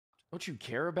Don't you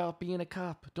care about being a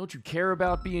cop? Don't you care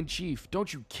about being chief?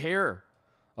 Don't you care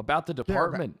about the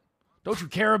department? Don't you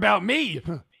care about me?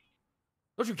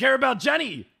 Don't you care about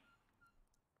Jenny?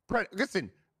 Brett, listen,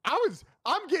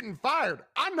 I'm getting fired.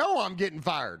 I know I'm getting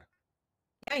fired.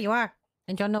 Yeah, you are.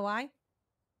 And you know why?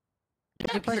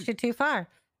 Yeah, You pushed it too far.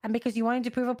 And because you wanted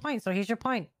to prove a point. So here's your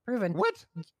point. Proven. What?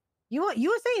 You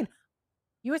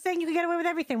were saying you could get away with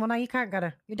everything. Well, now you can't,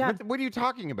 gotta. You're done. What are you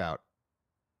talking about?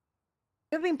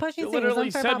 You've been pushing You things literally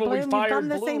unfair said about when we Bloom. You've fired done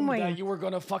the Bloom same way. that you were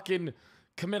gonna fucking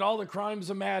commit all the crimes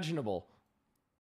imaginable.